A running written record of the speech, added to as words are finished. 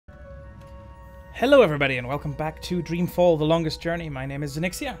Hello everybody and welcome back to Dreamfall, The Longest Journey. My name is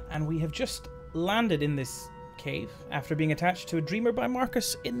Xinixia and we have just landed in this cave after being attached to a dreamer by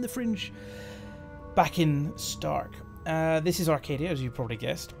Marcus in the Fringe back in Stark. This is Arcadia, as you probably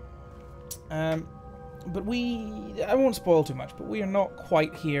guessed. But I won't spoil too much, but we are not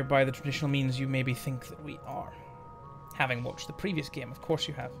quite here by the traditional means you maybe think that we are. Having watched the previous game, of course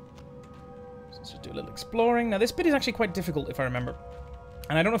you have. So let's just do a little exploring. Now this bit is actually quite difficult if I remember.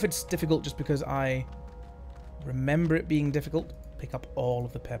 And I don't know if it's difficult just because I remember it being difficult. Pick up all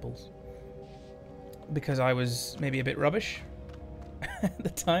of the pebbles. Because I was maybe a bit rubbish at the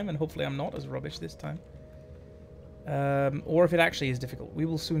time, and hopefully I'm not as rubbish this time. Or if it actually is difficult. We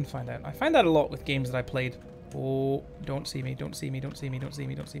will soon find out. I find that a lot with games that I played. Oh, don't see me, don't see me, don't see me, don't see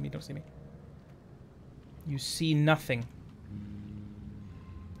me, don't see me, don't see me. You see nothing.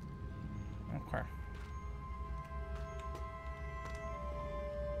 Okay.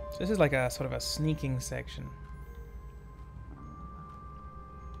 So this is like a sort of a sneaking section,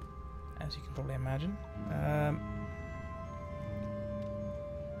 as you can probably imagine.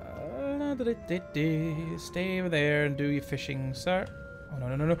 Stay over there and do your fishing, sir. Oh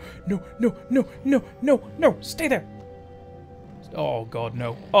no no no no no no no no no! Stay there! Oh god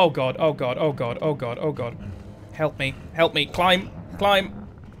no! Oh god! Oh god! Oh god! Oh god! Oh god! Help me! Help me! Climb! Climb!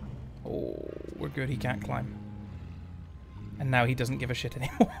 Oh, we're good. He can't climb. And now he doesn't give a shit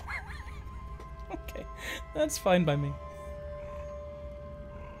anymore. Okay, that's fine by me.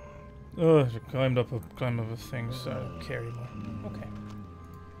 Oh, I climbed up a thing, so I don't care anymore. Okay.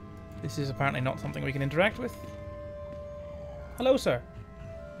 This is apparently not something we can interact with. Hello, sir.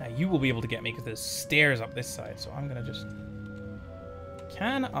 Now you will be able to get me because there's stairs up this side, so I'm gonna just...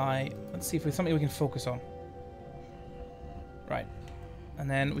 Can I... Let's see if there's something we can focus on. Right. And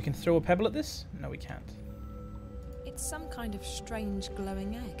then we can throw a pebble at this? No, we can't. It's some kind of strange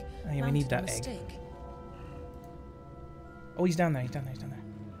glowing egg. Oh, yeah, we need that egg. Oh, he's down there, he's down there, he's down there.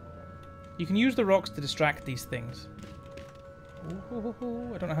 You can use the rocks to distract these things.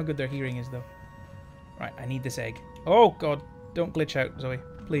 Ooh, I don't know how good their hearing is, though. Right, I need this egg. Oh, God. Don't glitch out, Zoe.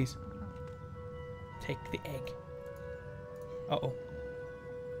 Please. Take the egg. Uh-oh.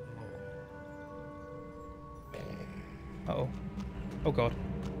 Uh-oh. Oh, God.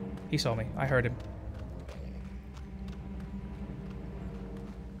 He saw me. I heard him.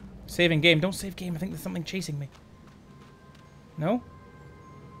 Saving game. Don't save game. I think there's something chasing me. No?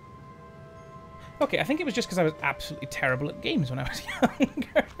 Okay, I think it was just because I was absolutely terrible at games when I was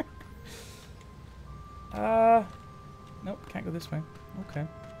younger. Nope, can't go this way. Okay.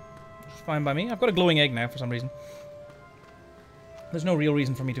 It's fine by me. I've got a glowing egg now for some reason. There's no real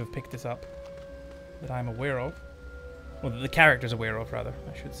reason for me to have picked this up that I'm aware of. Well, that the character's aware of, rather,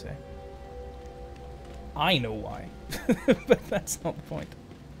 I should say. I know why. But that's not the point.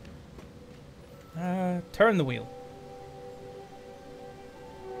 Turn the wheel.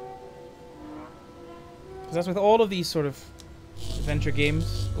 Because that's with all of these sort of adventure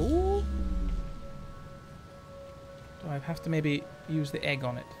games. Ooh. Do I have to maybe use the egg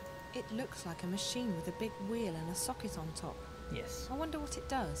on it? It looks like a machine with a big wheel and a socket on top. Yes. I wonder what it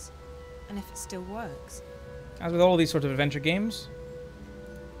does, and if it still works. As with all of these sort of adventure games,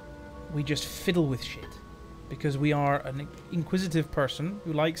 we just fiddle with shit. Because we are an inquisitive person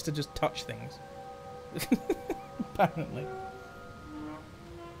who likes to just touch things. Apparently.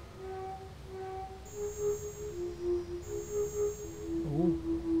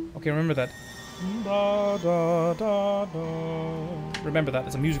 Ooh. Okay, remember that. Da, da, da, da. Remember that,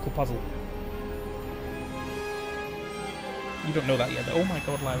 it's a musical puzzle. You don't know that yet. Oh my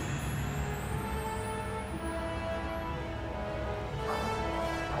god, loud.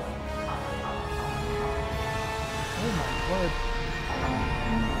 Oh my word.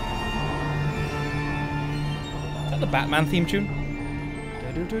 Is that the Batman theme tune?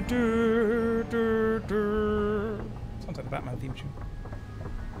 Sounds like the Batman theme tune.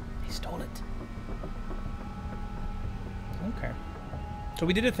 He stole it. Okay. So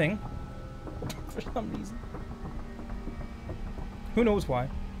we did a thing. For some reason. Who knows why?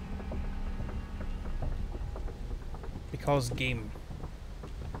 Because game.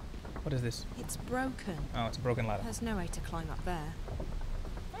 What is this? It's broken. Oh, it's a broken ladder. There's no way to climb up there.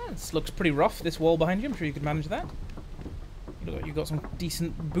 This looks pretty rough, this wall behind you. I'm sure you could manage that. You look like you've got some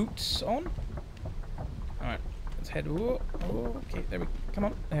decent boots on. Alright, let's head. Oh, okay, there we go. Come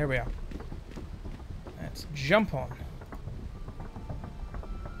on, there we are. Let's jump on.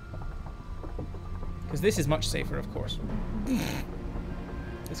 Because this is much safer, of course.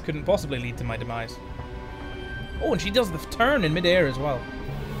 This couldn't possibly lead to my demise. Oh, and she does the turn in midair as well.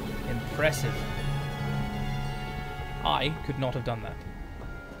 Impressive. I could not have done that.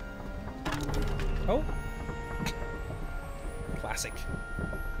 Oh. Classic.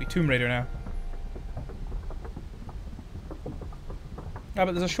 We Tomb Raider now. Ah,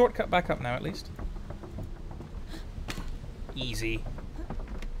 but there's a shortcut back up now, at least. Easy.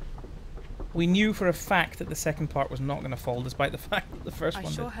 We knew for a fact that the second part was not going to fall, despite the fact that the first one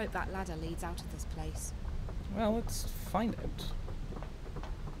did. I sure hope that ladder leads out of this place. Well, let's find out.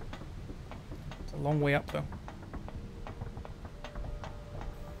 It's a long way up, though.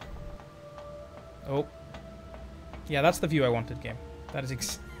 Oh. Yeah, that's the view I wanted, game. That is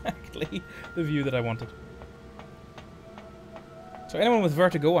exactly the view that I wanted. So anyone with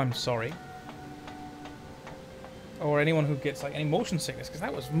vertigo, I'm sorry. Or anyone who gets like any motion sickness, because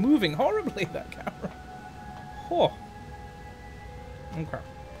that was moving horribly, that camera. Oh. Okay.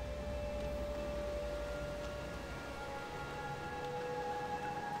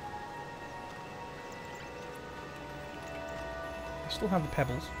 I still have the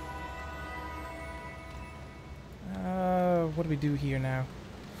pebbles. What do we do here now?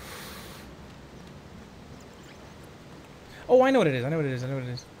 Oh, I know what it is. I know what it is. I know what it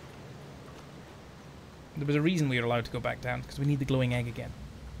is. There was a reason we were allowed to go back down, because we need the glowing egg again.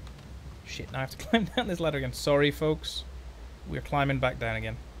 Shit, now I have to climb down this ladder again. Sorry, folks. We're climbing back down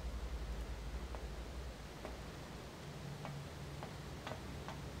again.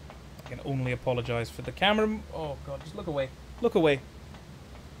 I can only apologize for the camera. Oh, God, just look away. Look away.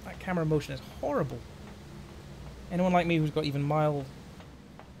 That camera motion is horrible. Anyone like me who's got even mild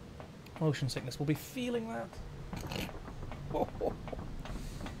motion sickness will be feeling that.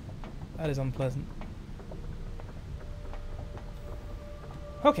 That is unpleasant.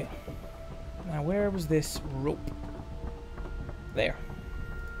 Okay. Now, where was this rope? There.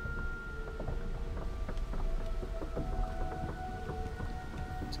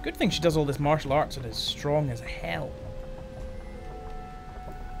 It's a good thing she does all this martial arts and is strong as hell.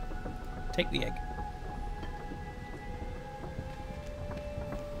 Take the egg.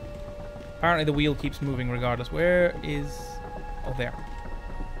 Apparently the wheel keeps moving regardless. Where is... Oh, there.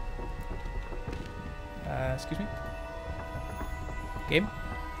 Excuse me? Game?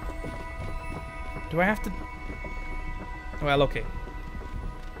 Do I have to... Well, okay.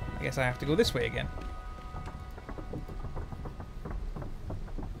 I guess I have to go this way again.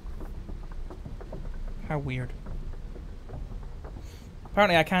 How weird.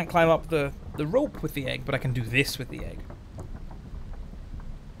 Apparently I can't climb up the rope with the egg, but I can do this with the egg.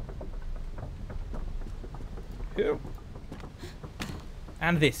 Ew.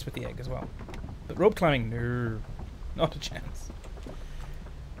 And this with the egg as well. But rope climbing, no. Not a chance.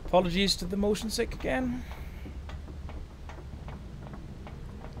 Apologies to the motion sick again.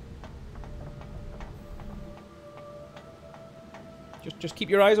 Just keep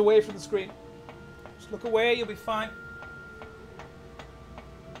your eyes away from the screen. Just look away, you'll be fine.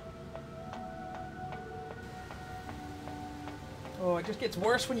 Oh, it just gets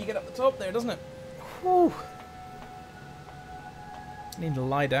worse when you get up the top there, doesn't it? Whew. I need to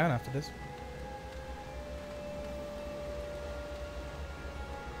lie down after this.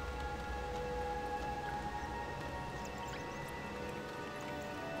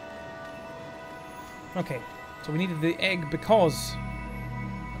 Okay, so we needed the egg because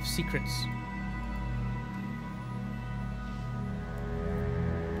of secrets.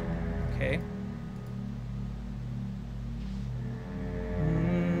 Okay.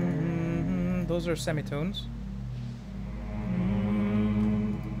 Those are semitones.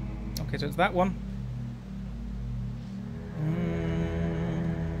 Okay, so it's that one.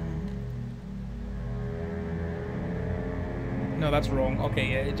 No, that's wrong.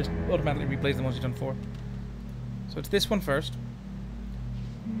 Okay, yeah, it just automatically replays the ones you've done for. So it's this one first.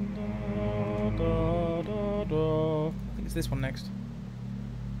 I think it's this one next.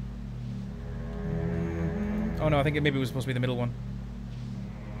 Oh no, I think maybe it was supposed to be the middle one.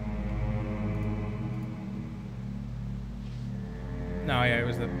 No, yeah, it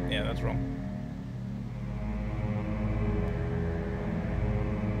was the... Yeah, that's wrong.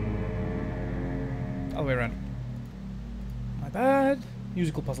 All the way around. My bad.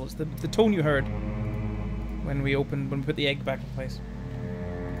 Musical puzzle. It's the tone you heard when we put the egg back in place.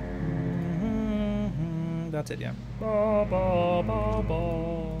 That's it, yeah. Ba, ba, ba,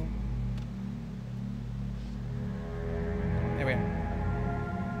 ba. There we are.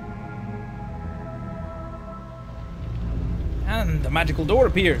 And the magical door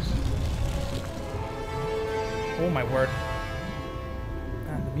appears. Oh my word.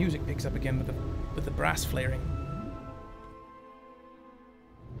 And the music picks up again with the brass flaring.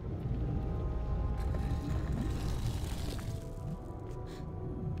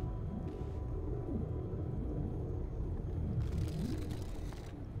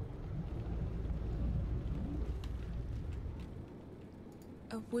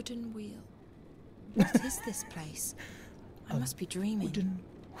 A wooden wheel. What is this place? I must be dreaming. Wooden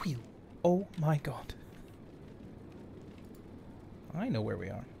wheel. Oh my god. I know where we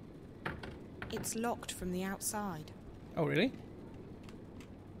are. It's locked from the outside. Oh, really?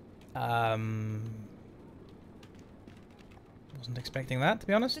 Wasn't expecting that, to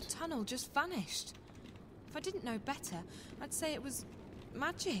be honest. The tunnel just vanished. If I didn't know better, I'd say it was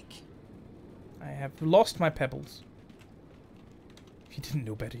magic. I have lost my pebbles. If you didn't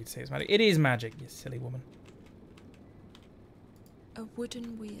know better, you'd say it's magic. It is magic, you silly woman. A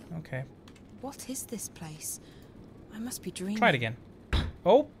wooden wheel. Okay. What is this place? I must be dreaming. Try it again.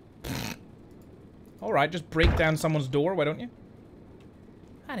 Oh! Alright, just break down someone's door, why don't you?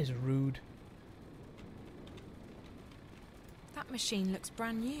 That is rude. That machine looks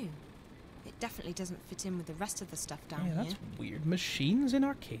brand new. It definitely doesn't fit in with the rest of the stuff down Yeah, here. that's weird. Machines in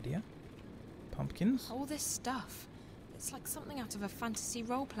Arcadia? Pumpkins? All this stuff. It's like something out of a fantasy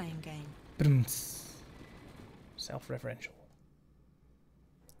role-playing game. Brms. Self-referential.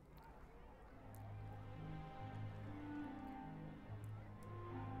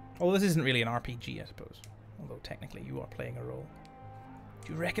 Well, this isn't really an RPG, I suppose. Although technically you are playing a role.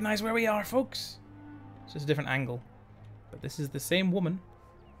 Do you recognize where we are, folks? It's just a different angle. But this is the same woman.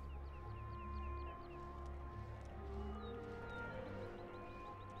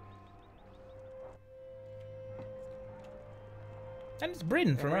 And it's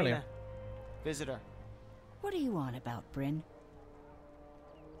Bryn from earlier. Visitor. What are you on about, Bryn?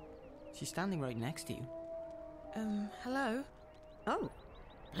 She's standing right next to you. Hello? Oh,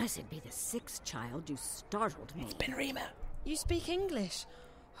 blessed be the sixth child, you startled me. Benrima. You speak English?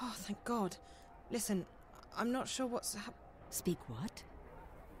 Oh, thank God. Listen, I'm not sure what's Speak what?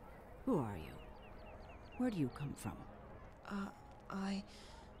 Who are you? Where do you come from? I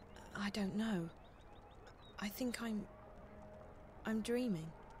don't know. I think I'm dreaming.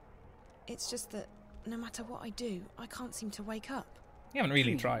 It's just that no matter what I do, I can't seem to wake up. You haven't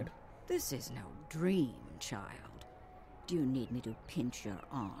really tried. This is no dream, child. Do you need me to pinch your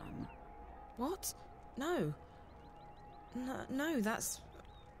arm? What? No. No, that's...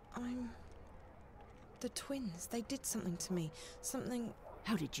 The twins, they did something to me. Something...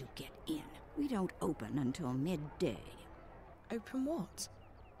 How did you get in? We don't open until midday. Open what?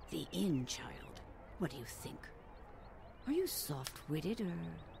 The inn, child. What do you think? Are you soft-witted, or...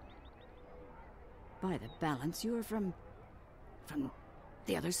 By the balance, you're from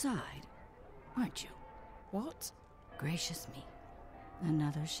the other side, aren't you? What? Gracious me.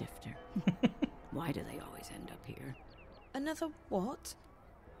 Another shifter. Why do they always end up here? Another what?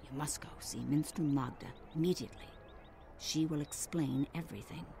 You must go see Minstrel Magda immediately. She will explain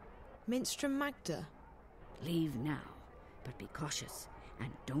everything. Minstrel Magda? Leave now, but be cautious, and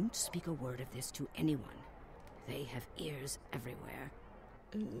don't speak a word of this to anyone. They have ears everywhere.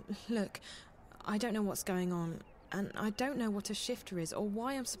 Look, I don't know what's going on, and I don't know what a shifter is, or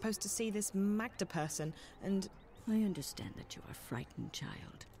why I'm supposed to see this Magda person, and... I understand that you are frightened,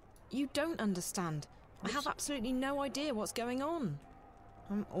 child. You don't understand. I have absolutely no idea what's going on.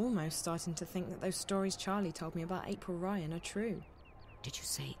 I'm almost starting to think that those stories Charlie told me about April Ryan are true. Did you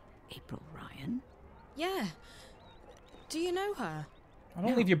say April Ryan? Yeah. Do you know her? I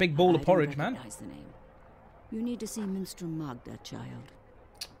don't leave your big bowl of porridge, man. I don't recognize the name. You need to see Minstrel Magda, child.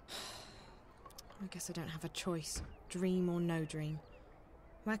 I guess I don't have a choice. Dream or no dream.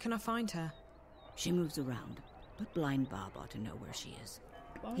 Where can I find her? She moves around, but Blind Bob ought to know where she is.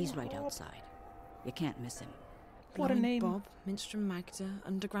 He's right outside. You can't miss him. What a Blind name. Bob, Minstrel Magda,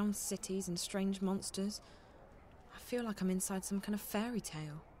 underground cities and strange monsters. I feel like I'm inside some kind of fairy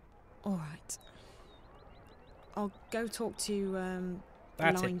tale. All right. I'll go talk to,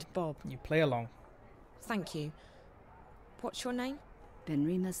 That's Blind it. Bob. You play along. Thank you. What's your name?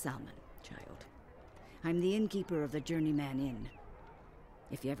 Benrima Salmon, child. I'm the innkeeper of the Journeyman Inn.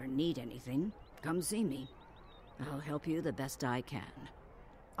 If you ever need anything, come see me. I'll help you the best I can.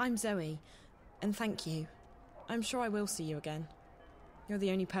 I'm Zoe, and thank you. I'm sure I will see you again. You're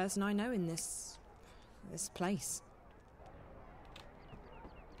the only person I know in this place.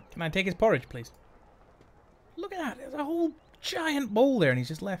 Can I take his porridge, please? Look at that. There's a whole giant bowl there and he's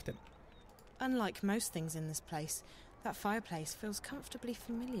just left it. Unlike most things in this place, that fireplace feels comfortably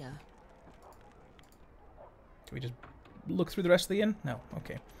familiar. Can we just look through the rest of the inn? No.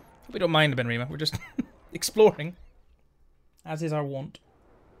 Okay. We don't mind Benrima. We're just exploring. As is our wont.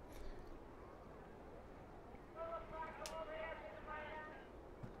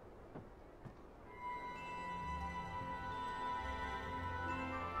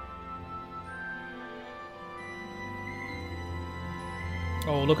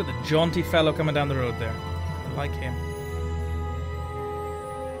 Oh, look at the jaunty fellow coming down the road there. I like him.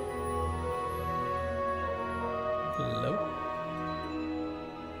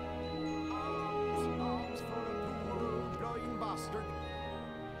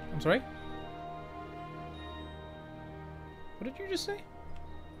 I'm sorry? What did you just say?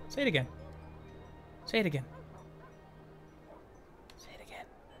 Say it again. Say it again. Say it again.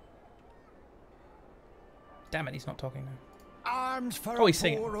 Damn it, he's not talking now. Arms for Oh, a he's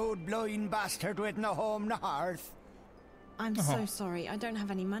singing. poor old blind bastard with no home, no hearth. I'm so sorry. I don't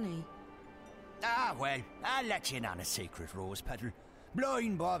have any money. Ah, well, I'll let you in on a secret, Rose Petal.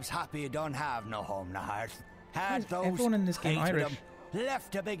 Blind Bob's happy he don't have no home, no hearth. Had those everyone in this game hated Irish? him,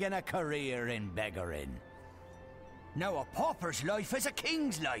 left to begin a career in beggaring. Now a pauper's life is a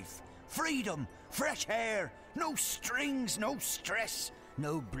king's life. Freedom, fresh air, no strings, no stress,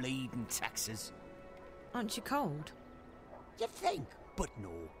 no bleeding taxes. Aren't you cold? You think, but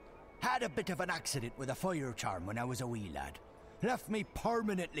no. Had a bit of an accident with a fire charm when I was a wee lad. Left me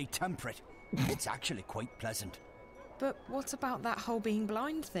permanently temperate. It's actually quite pleasant. But what about that whole being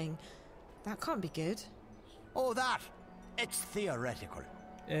blind thing? That can't be good. Oh, that? It's theoretical.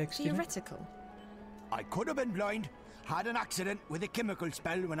 Excuse me? Theoretical? I could have been blind. Had an accident with a chemical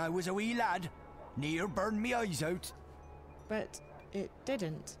spell when I was a wee lad. Near burned me eyes out. But it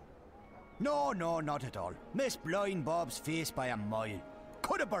didn't. No, not at all. Missed blind Bob's face by a mile.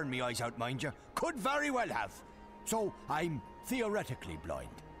 Could have burned me eyes out, mind you. Could very well have. So I'm theoretically blind.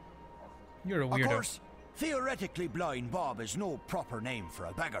 You're a Of weirdo. course, theoretically blind Bob is no proper name for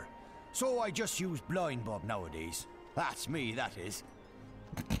a beggar. So I just use blind Bob nowadays. That's me, that is.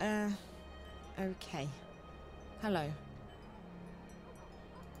 Okay. Hello.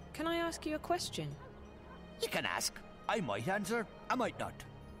 Can I ask you a question? You can ask. I might answer, I might not.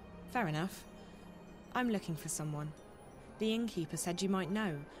 Fair enough. I'm looking for someone. The innkeeper said you might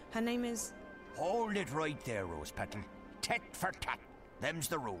know. Her name is... Hold it right there, Rose Petal. Tit for tat. Them's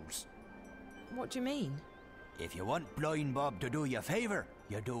the rules. What do you mean? If you want blind Bob to do you a favour,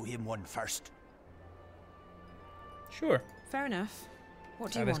 you do him one first. Sure. Fair enough. What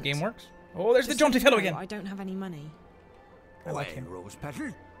That's do how you this want? game works. Oh, there's Just the jaunty so you fellow know, again. I don't have any money. I like him. Rose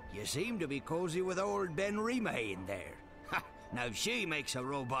Petal, you seem to be cosy with old Ben Remay in there. Ha! Now she makes a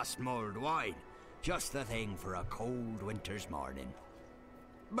robust mulled wine. Just the thing for a cold winter's morning.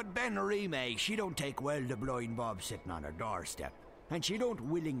 But Ben Remay, she don't take well to blind Bob sitting on her doorstep. And she don't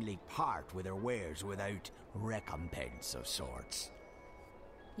willingly part with her wares without recompense of sorts.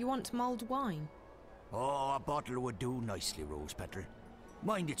 You want mulled wine? Oh, a bottle would do nicely, Rose Petal.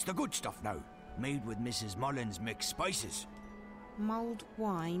 Mind, it's the good stuff now. Made with Mrs. Mullins' mixed spices. Mulled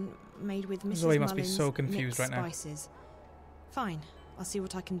wine made with Mrs. Zoe must be Mullins' so confused mixed right now. spices. Fine. I'll see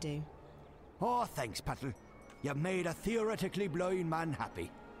what I can do. Oh, thanks, Petal. You've made a theoretically blind man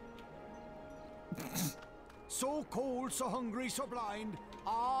happy. So cold, so hungry, so blind.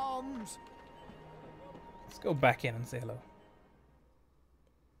 Arms. Let's go back in and say hello.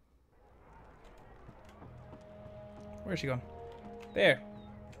 Where's she gone? There.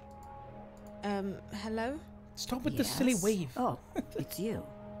 Hello? Stop with the silly Yes? wave. Oh, it's you.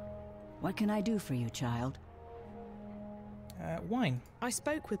 What can I do for you, child? Wine. I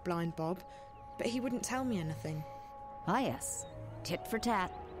spoke with Blind Bob, but he wouldn't tell me anything. Ah, yes. Tit for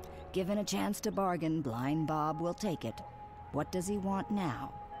tat. Given a chance to bargain, Blind Bob will take it. What does he want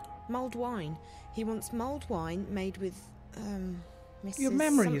now? Mulled wine. He wants mulled wine made with, Mrs. Your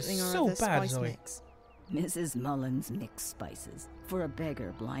memory is something or so other bad, spice Zoe. mix. Mrs. Mullins' mixed spices. For a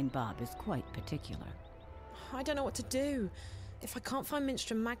beggar, Blind Bob is quite particular. I don't know what to do. If I can't find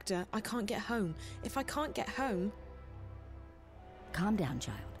Minstrel Magda, I can't get home. If I can't get home... Calm down,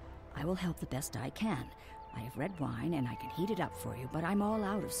 child. I will help the best I can. I have red wine and I can heat it up for you, but I'm all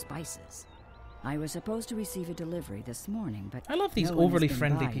out of spices. I was supposed to receive a delivery this morning, but I love these no one has overly been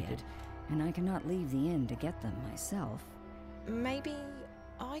friendly by people. yet, and I cannot leave the inn to get them myself. Maybe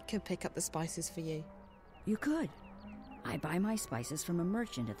I could pick up the spices for you. You could. I buy my spices from a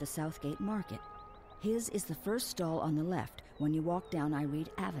merchant at the Southgate Market. His is the first stall on the left when you walk down Irede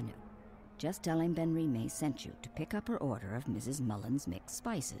Avenue. Just tell him Ben Remay sent you to pick up her order of Mrs. Mullins' mixed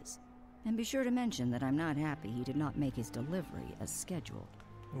spices. And be sure to mention that I'm not happy he did not make his delivery as scheduled.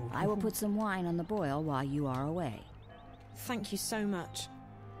 Ooh. I will put some wine on the boil while you are away. Thank you so much.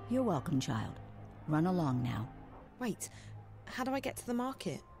 You're welcome, child. Run along now. Wait, how do I get to the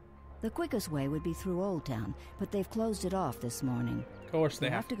market? The quickest way would be through Old Town, but they've closed it off this morning. Of course they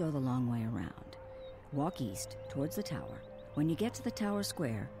You have. have to go the long way around. Walk east, towards the tower. When you get to the tower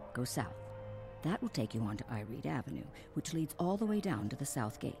square, go south. That will take you onto Irede Avenue, which leads all the way down to the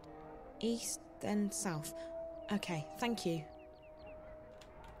south gate. East, then south. Okay, thank you.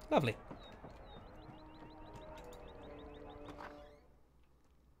 Lovely.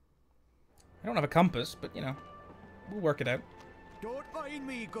 I don't have a compass, but you know, we'll work it out. Don't mind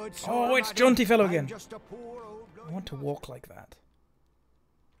me, good sir. Oh, it's madam. Jaunty fellow I'm again. just a poor old I want to walk like that.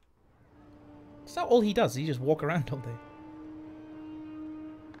 Is that all he does? He just walk around all day?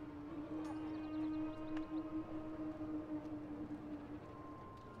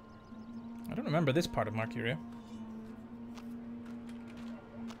 I don't remember this part of Marcuria.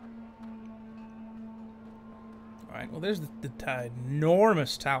 Alright, well there's the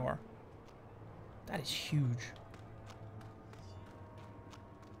enormous tower. That is huge.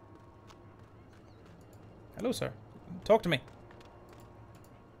 Hello, sir. Talk to me.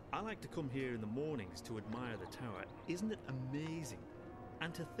 I like to come here in the mornings to admire the tower. Isn't it amazing?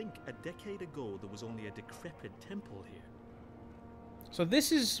 And to think a decade ago there was only a decrepit temple here. So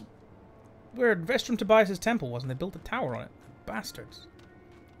this is where Vestrum Tobias' temple was, and they built a tower on it. Bastards.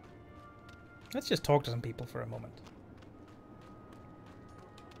 Let's just talk to some people for a moment.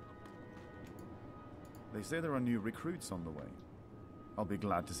 They say there are new recruits on the way. I'll be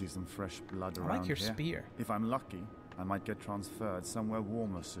glad to see some fresh blood around here. I like your spear. If I'm lucky, I might get transferred somewhere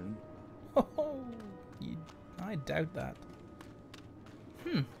warmer soon. Oh, I doubt that.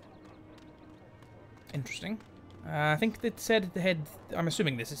 Interesting. I think it said the head... I'm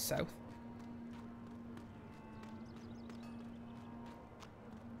assuming this is south.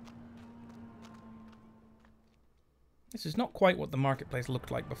 This is not quite what the marketplace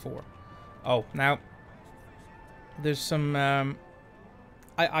looked like before. Oh, now... There's some...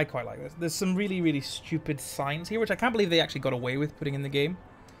 I quite like this. There's some really, really stupid signs here, which I can't believe they actually got away with putting in the game.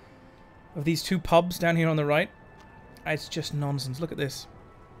 Of these two pubs down here on the right. It's just nonsense. Look at this.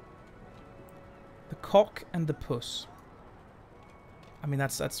 The Cock and the Puss. I mean,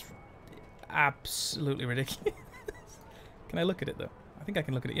 that's absolutely ridiculous. Can I look at it, though? I think I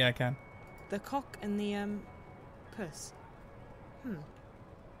can look at it. Yeah, I can. The Cock and the, Puss.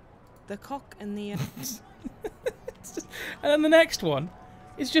 The Cock and the, And then the next one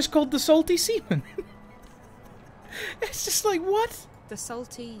is just called the Salty Seaman. It's just like, what? The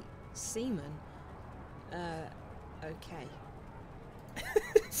Salty Seaman? Okay.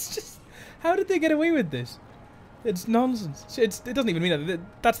 It's just... How did they get away with this? It's nonsense. It doesn't even mean that.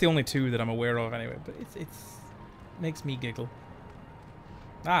 That's the only two that I'm aware of anyway, but it's makes me giggle.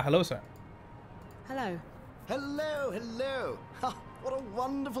 Ah, hello, sir. Hello. Hello, hello. Ha, what a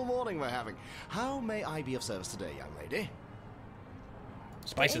wonderful morning we're having. How may I be of service today, young lady?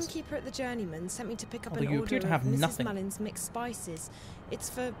 Spices. The innkeeper at the Journeyman sent me to pick up Although an you order appear to of have Mrs. nothing. Mullin's mixed spices.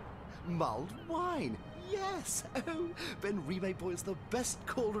 It's for... Mulled wine. Yes. Oh, Ben Rime boils the best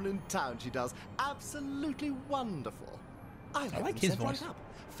cauldron in town, she does. Absolutely wonderful. I like his voice. Right up.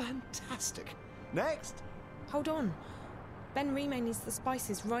 Fantastic. Next. Hold on. Ben Rime needs the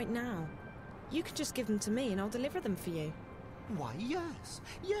spices right now. You can just give them to me and I'll deliver them for you. Why, yes.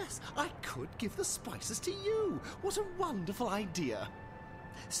 Yes, I could give the spices to you. What a wonderful idea.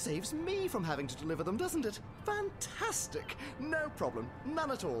 Saves me from having to deliver them, doesn't it? Fantastic. No problem.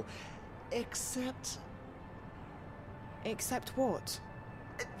 None at all. Except... Except what?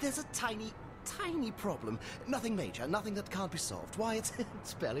 There's a tiny problem. Nothing major, nothing that can't be solved. Why,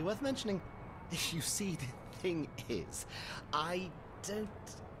 it's barely worth mentioning. You see, the thing is, I don't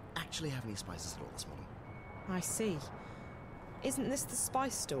actually have any spices at all this morning. I see. Isn't this the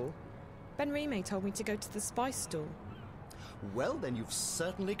spice stall? Ben Rime told me to go to the spice stall. Well, then you've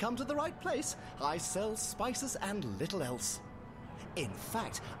certainly come to the right place. I sell spices and little else. In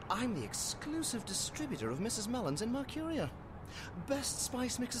fact, I'm the exclusive distributor of Mrs. Mullin's in Mercuria. Best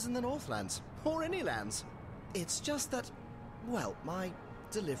spice mixes in the Northlands, or any lands. It's just that, well, my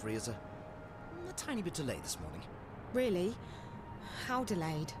delivery is a tiny bit delayed this morning. Really? How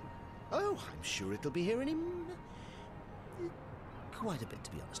delayed? Oh, I'm sure it'll be here any... quite a bit,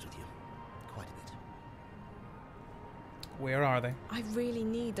 to be honest with you. Quite a bit. Where are they? I really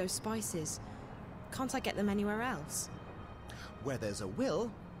need those spices. Can't I get them anywhere else? Where there's a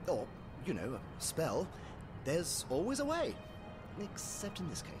will, or, you know, a spell, there's always a way. Except in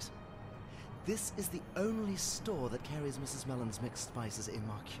this case. This is the only store that carries Mrs. Mullin's mixed spices in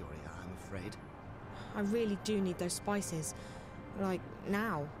Mercuria, I'm afraid. I really do need those spices. Like,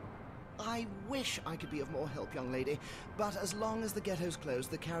 now. I wish I could be of more help, young lady, but as long as the ghetto's closed,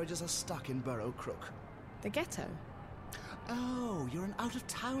 the carriages are stuck in Burrow Crook. The ghetto? Oh, you're an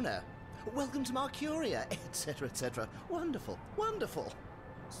out-of-towner. Welcome to Mercuria, etc., etc. Wonderful, wonderful.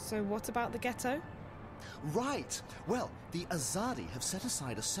 So what about the ghetto? Right. Well, the Azadi have set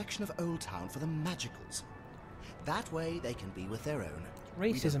aside a section of Old Town for the Magicals. That way they can be with their own.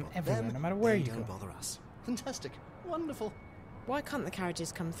 Racism everywhere, no matter where you go. Don't bother us. Fantastic. Wonderful. Why can't the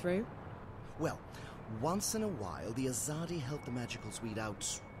carriages come through? Well, once in a while, the Azadi help the Magicals weed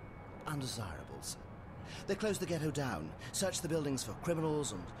out undesirables. They close the ghetto down, search the buildings for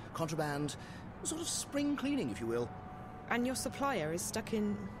criminals and contraband, sort of spring cleaning, if you will. And your supplier is stuck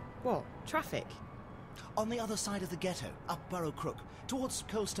in... What? Traffic? On the other side of the ghetto, up Burrow Crook, towards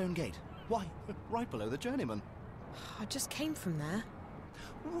Coldstone Gate. Why, right below the Journeyman. I just came from there.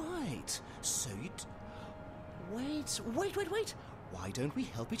 Right. So you'd... Wait. Why don't we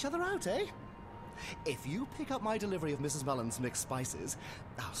help each other out, eh? If you pick up my delivery of Mrs. Mullen's mixed spices,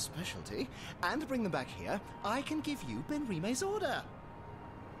 our specialty, and bring them back here, I can give you Ben Rime's order.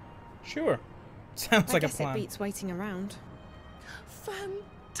 Sure. Sounds like a I guess plan. it beats waiting around.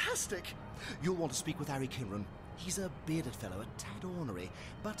 Fantastic! You'll want to speak with Harry Kinran. He's a bearded fellow, a tad ornery,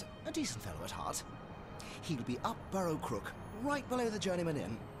 but a decent fellow at heart. He'll be up Burrow Crook, right below the Journeyman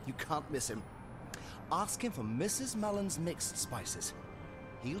Inn. You can't miss him. Ask him for Mrs. Mullen's mixed spices.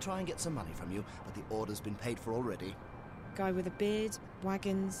 He'll try and get some money from you, but the order's been paid for already. Guy with a beard,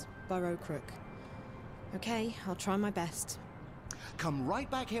 wagons, Burrow Crook. Okay, I'll try my best. Come right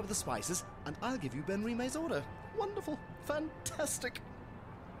back here with the spices, and I'll give you Ben Rime's order. Wonderful. Fantastic.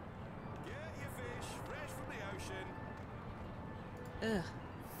 Get your fish fresh from the ocean. Ugh,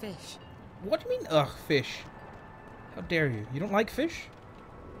 fish. What do you mean, ugh, fish? How dare you? You don't like fish?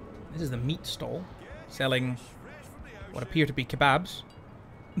 This is the meat stall, selling what appear to be kebabs.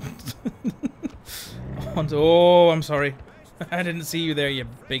 Oh, I'm sorry. I didn't see you there, you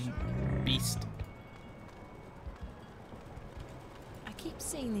big beast. I keep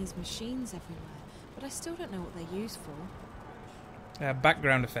seeing these machines everywhere, but I still don't know what they're used for.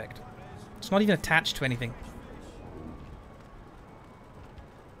 Background effect. It's not even attached to anything.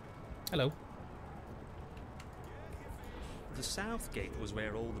 Hello. The south gate was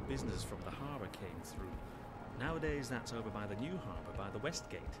where all the business from the harbour came through. Nowadays, that's over by the new harbour, by the west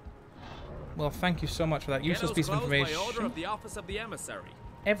gate. Well, thank you so much for that useless piece of information. By order of the Office of the Emissary.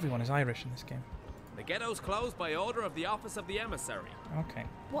 Everyone is Irish in this game. The ghetto's closed by order of the Office of the Emissary. Okay.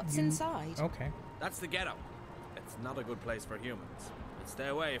 What's inside? Okay. That's the ghetto. It's not a good place for humans. I'd stay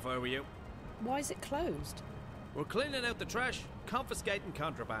away if I were you. Why is it closed? We're cleaning out the trash, confiscating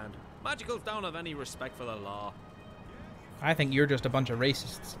contraband. Magicals don't have any respect for the law. I think you're just a bunch of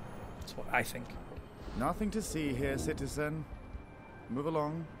racists. That's what I think. Nothing to see here, citizen. Move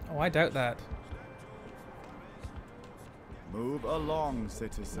along. Oh, I doubt that. Move along,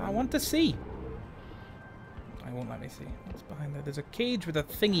 citizen. I want to see. I won't let me see. What's behind there? There's a cage with a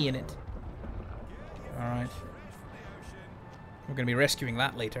thingy in it. Alright. We're going to be rescuing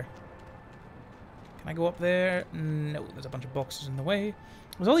that later. Can I go up there? No, there's a bunch of boxes in the way.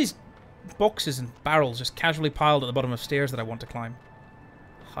 There's all these boxes and barrels just casually piled at the bottom of stairs that I want to climb.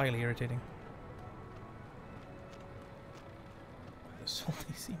 Highly irritating. The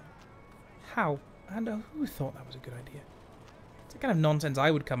salty sea. How? And who thought that was a good idea? It's the kind of nonsense I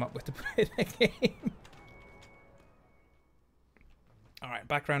would come up with to put in a game. Alright,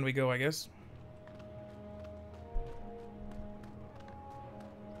 back round we go, I guess.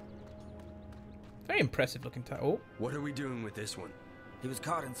 Very impressive looking tower. Oh. What are we doing with this one? He was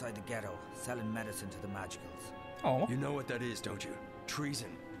caught inside the ghetto, selling medicine to the Magicals. Oh. You know what that is, don't you? Treason.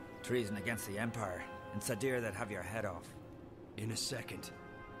 Treason against the Empire. In Sadir, they'd have your head off. In a second.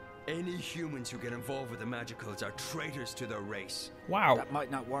 Any humans who get involved with the Magicals are traitors to their race. Wow. That might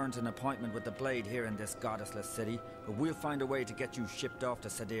not warrant an appointment with the Blade here in this goddessless city, but we'll find a way to get you shipped off to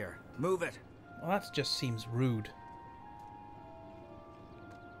Sadir. Move it! Well, that just seems rude.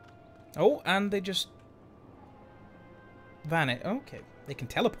 Oh, and they just vanish. Okay, they can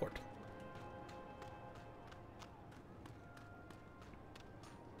teleport.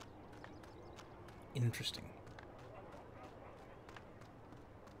 Interesting.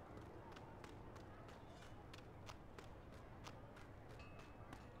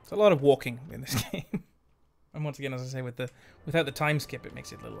 It's a lot of walking in this game. And once again, as I say, without the time skip, it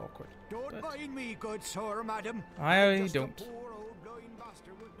makes it a little awkward. Don't mind me, good sir, madam. I don't.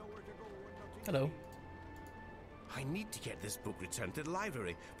 Hello. I need to get this book returned to the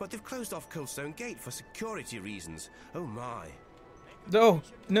library, but they've closed off Coldstone Gate for security reasons. Oh my. No,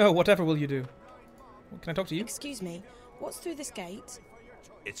 no, whatever will you do? Can I talk to you? Excuse me, what's through this gate?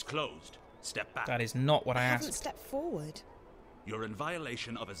 It's closed. Step back. That is not what I haven't asked. stepped forward. You're in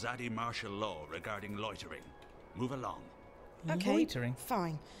violation of Azadi martial law regarding loitering. Move along. Okay, Loitering?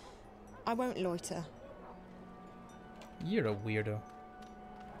 fine. I won't loiter. You're a weirdo.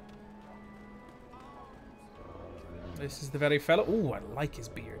 This is the very fellow. Oh, I like his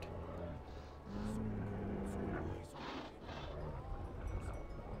beard.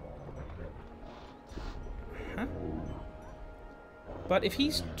 Huh? But if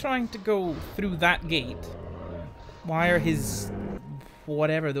he's trying to go through that gate, why are his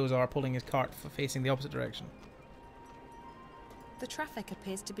whatever those are pulling his cart facing the opposite direction? The traffic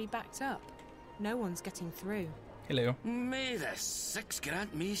appears to be backed up. No one's getting through. Hello. May the six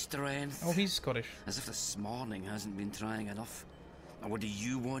grant me strength. Oh, he's Scottish. As if this morning hasn't been trying enough. Now, what do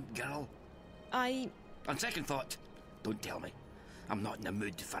you want, girl? On second thought, don't tell me. I'm not in the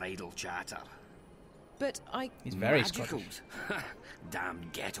mood for idle chatter. But He's very Magicals. Scottish.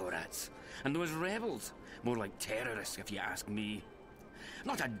 Damned ghetto rats. And those rebels. More like terrorists, if you ask me.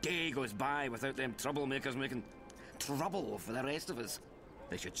 Not a day goes by without them troublemakers making trouble for the rest of us.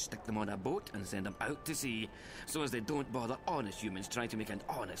 They should stick them on a boat and send them out to sea, so as they don't bother honest humans trying to make an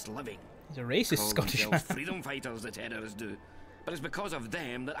honest living. He's a racist Call Scottish man. themselves freedom fighters, the terrorists do. But it's because of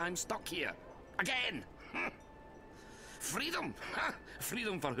them that I'm stuck here. Again! Freedom?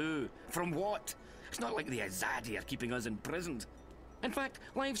 Freedom for who? From what? It's not like the Azadi are keeping us imprisoned. In fact,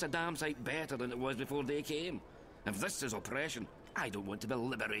 life's a damn sight better than it was before they came. If this is oppression, I don't want to be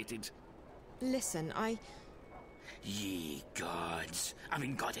liberated. Listen, Ye gods. I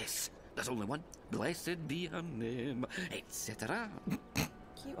mean goddess. There's only one. Blessed be her name, etc.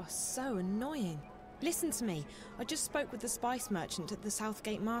 You are so annoying. Listen to me. I just spoke with the spice merchant at the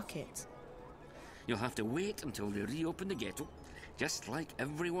Southgate Market. You'll have to wait until they reopen the ghetto, just like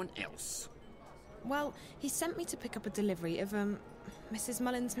everyone else. Well, he sent me to pick up a delivery of, Mrs.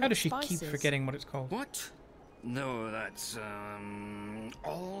 Mullins' How does she spices. keep forgetting what it's called? What? No, that's,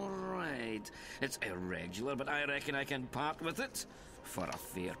 alright. It's irregular, but I reckon I can part with it for a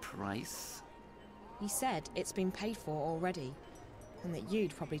fair price. He said it's been paid for already, and that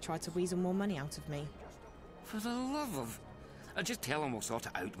you'd probably try to weasel more money out of me. For the love of... I'll just tell him we'll sort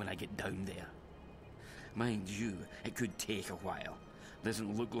it out when I get down there. Mind you, it could take a while.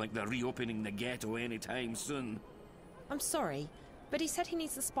 Doesn't look like they're reopening the ghetto anytime soon. I'm sorry, but he said he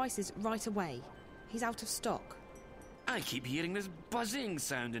needs the spices right away. He's out of stock. I keep hearing this buzzing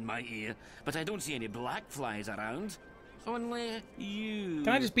sound in my ear, but I don't see any black flies around. Only you.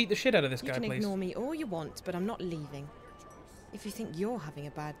 Can I just beat the shit out of this guy, You can please? ignore me all you want, but I'm not leaving. If you think you're having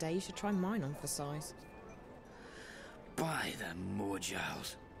a bad day, you should try mine on for size. By the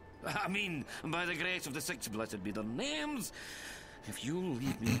Mojals. I mean, by the grace of the six blessed be their names. If you'll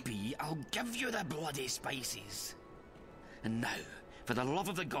leave me be, I'll give you the bloody spices. And now, for the love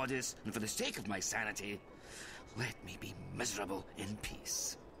of the goddess and for the sake of my sanity, let me be miserable in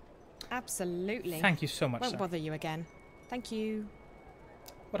peace. Absolutely. Thank you so much, Won't sir. bother you again. Thank you.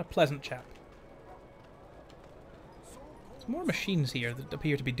 What a pleasant chap. There's more machines here that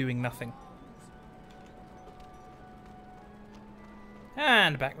appear to be doing nothing.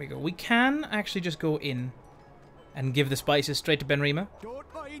 And back we go. We can actually just go in and give the spices straight to Benrima.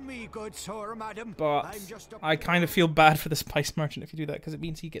 Don't mind me, good sir, madam. But I'm just I kind of feel bad for the spice merchant if you do that, because it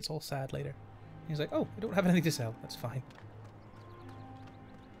means he gets all sad later. He's like, oh, I don't have anything to sell. That's fine.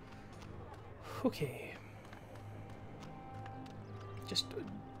 Okay. Just,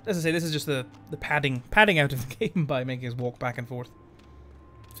 as I say, this is just the padding out of the game by making us walk back and forth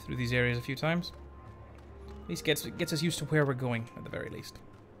through these areas a few times. At least gets us used to where we're going, at the very least.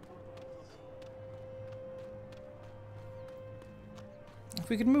 If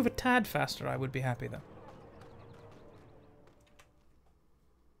we could move a tad faster, I would be happy, though.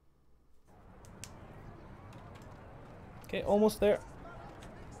 Okay, almost there.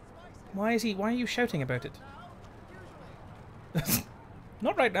 Why are you shouting about it?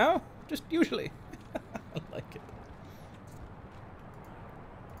 Not right now, just usually. I like it.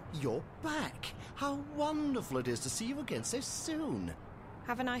 You're back. How wonderful it is to see you again so soon.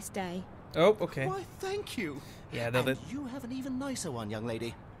 Have a nice day. Oh, okay. Why, thank you. Yeah, and you have an even nicer one, young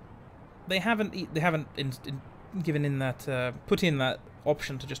lady. They haven't given in that put in that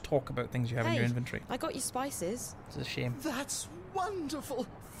option to just talk about things you have in your inventory. I got you spices. It's a shame. That's wonderful.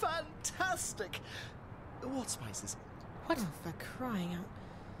 Fantastic. What spices? What? Oh, for crying out.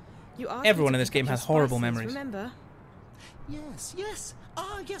 You asked Everyone me in to this pick game up has your horrible spices, memories. Remember? Yes, yes.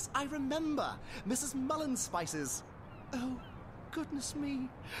 Ah, yes, I remember. Mrs. Mullins' spices. Oh, goodness me.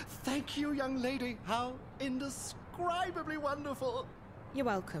 Thank you, young lady. How indescribably wonderful. You're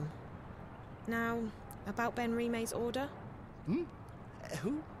welcome. Now, about Ben Rime's order? Hmm?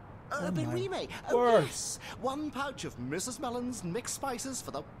 Who? Ben my Rime. word. Yes. 1 pouch of Mrs. Mullins' mixed spices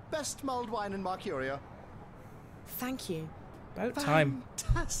for the best mulled wine in Marcuria. Thank you. About time.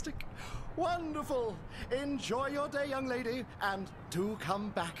 Fantastic. Wonderful. Enjoy your day, young lady, and do come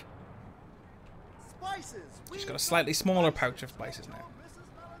back. Spices. She's got a slightly smaller pouch of spices now.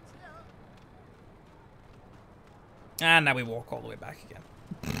 And now we walk all the way back again.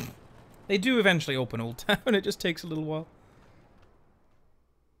 They do eventually open Old Town, it just takes a little while.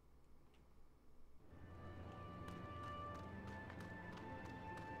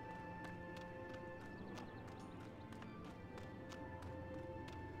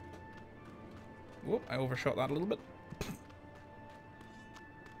 Whoop, I overshot that a little bit.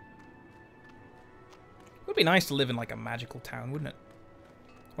 It would be nice to live in like a magical town, wouldn't it?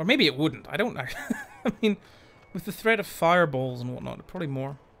 Or maybe it wouldn't. I don't know. I mean, with the threat of fireballs and whatnot, probably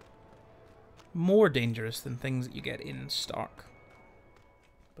more dangerous than things that you get in Stark.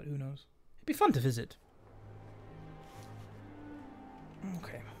 But who knows? It'd be fun to visit.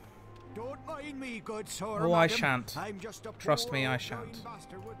 Okay. Don't mind me, good sir. Oh, I madam. shan't. I'm just a Trust me, poor I old shan't. blind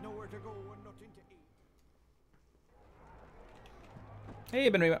bastard with nowhere to go and nothing to eat.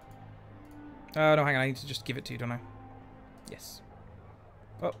 Hey, Benriva. No, hang on. I need to just give it to you, don't I? Yes.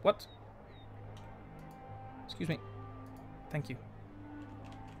 Oh, what? Excuse me. Thank you.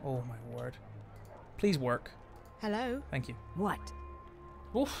 Oh, my word. Please work. Hello? Thank you. What?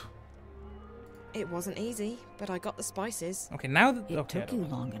 Oof. It wasn't easy, but I got the spices. Okay, now that... It okay, took you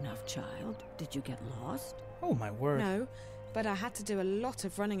long enough, child. Did you get lost? Oh, my word. No, but I had to do a lot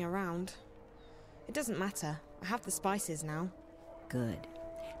of running around. It doesn't matter. I have the spices now. Good.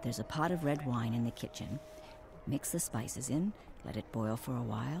 There's a pot of red wine in the kitchen. Mix the spices in, let it boil for a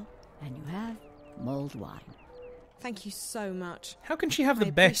while, and you have mulled wine. Thank you so much. How can she have the I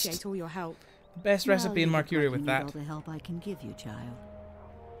best... appreciate all your help. Best recipe in Well, you Mercuria look with like you that? need all the help I can give you, child.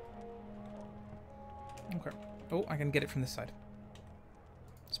 Okay. Oh, I can get it from this side.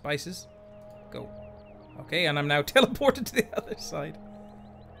 Spices. Go. Okay, and I'm now teleported to the other side.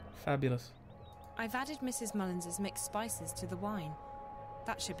 Fabulous. I've added Mrs. Mullins's mixed spices to the wine.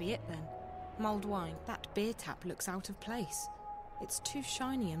 That should be it then. Mulled wine. That beer tap looks out of place. It's too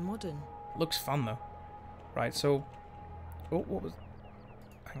shiny and modern. Looks fun, though. Right, so... Oh, what was...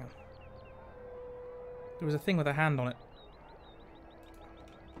 Hang on. There was a thing with a hand on it.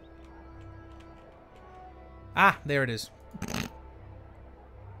 Ah, there it is.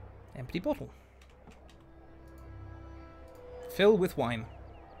 Empty bottle. Fill with wine.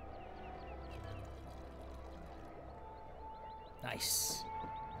 Nice.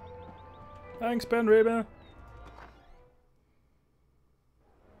 Thanks, Ben Rayber.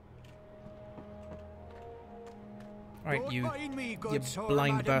 Alright, you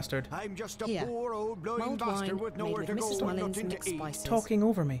blind bastard. I'm just a Here. poor old blind Mulled bastard wine with made nowhere with to go Mrs. and Mullins nothing mixed to eat. spices. Talking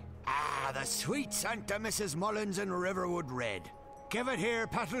over me. Ah, the sweet scent of Mrs. Mullins in Riverwood Red. Give it here,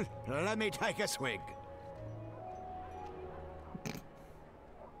 Petal. Let me take a swig.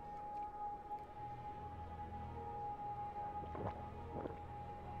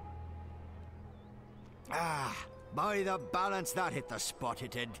 Ah, by the balance, that hit the spot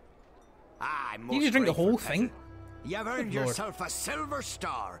it did. Ah, I'm You just drink the whole thing? You've earned Good Lord. yourself a silver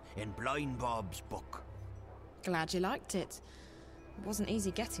star in Blind Bob's book. Glad you liked it. It wasn't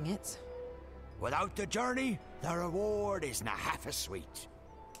easy getting it. Without the journey, the reward isn't a half as sweet.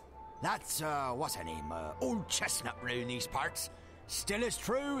 That's, what's her name? Old Chestnut round these parts. Still as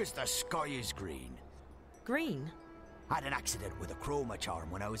true as the sky is green. Green? Had an accident with a chroma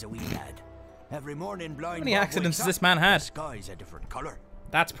charm when I was a wee lad. Every morning, Blind How many Bob accidents wakes has this up, man had? The sky's a different colour.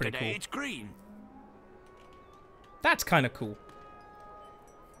 That's pretty Today cool. it's green. That's kind of cool.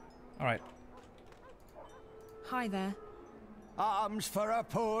 Alright. Hi there. Arms for a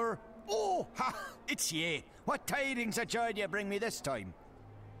poor... Oh, ha! It's ye. What tidings of joy do you bring me this time?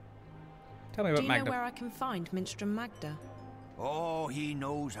 Tell me Do about you Magda. know where I can find Minstrom Magda? Oh, he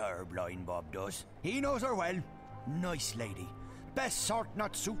knows her, Blind Bob does. He knows her well. Nice lady. Best sort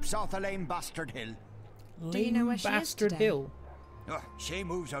nut soup south of Lame Bastard Hill. Do you know where she is Bastard today? Hill. She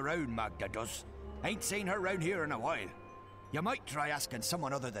moves around, Magda does. Ain't seen her round here in a while. You might try asking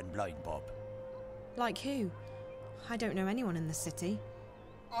someone other than Blind Bob. Like who? I don't know anyone in the city.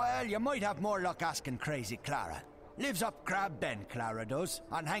 Well, you might have more luck asking Crazy Clara. Lives up Crab Bend, Clara does,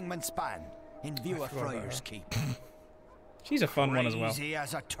 on Hangman Span, in view I of forgot about Friar's her. Keep. She's a fun one as well. Crazy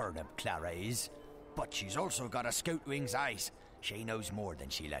as a turnip, Clara is. But she's also got a scout wing's eyes. She knows more than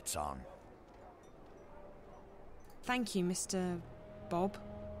she lets on. Thank you, Mr. Bob.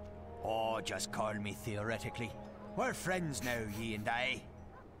 Oh, just call me theoretically. We're friends now, ye and I.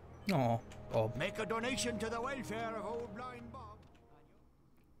 Aw, Bob. Make a donation to the welfare of old Blind Bob.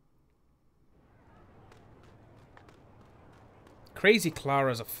 Crazy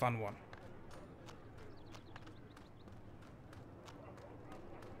Clara's a fun one.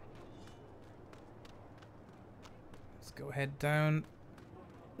 Let's go head down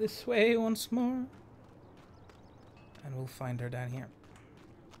this way once more. And we'll find her down here.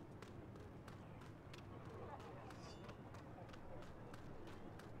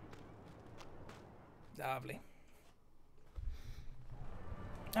 Lovely.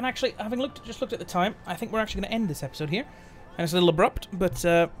 And actually, having just looked at the time, I think we're actually going to end this episode here. And it's a little abrupt, but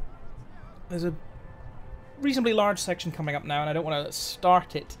there's a reasonably large section coming up now, and I don't want to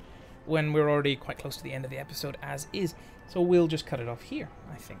start it when we're already quite close to the end of the episode as is. So we'll just cut it off here,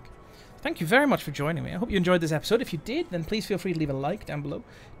 I think. Thank you very much for joining me. I hope you enjoyed this episode. If you did, then please feel free to leave a like down below.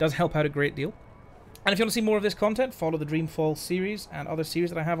 It does help out a great deal. And if you want to see more of this content, follow the Dreamfall series and other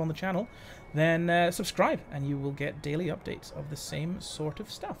series that I have on the channel, then subscribe and you will get daily updates of the same sort of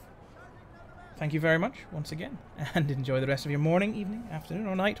stuff. Thank you very much once again, and enjoy the rest of your morning, evening, afternoon,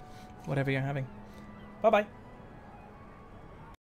 or night, whatever you're having. Bye-bye.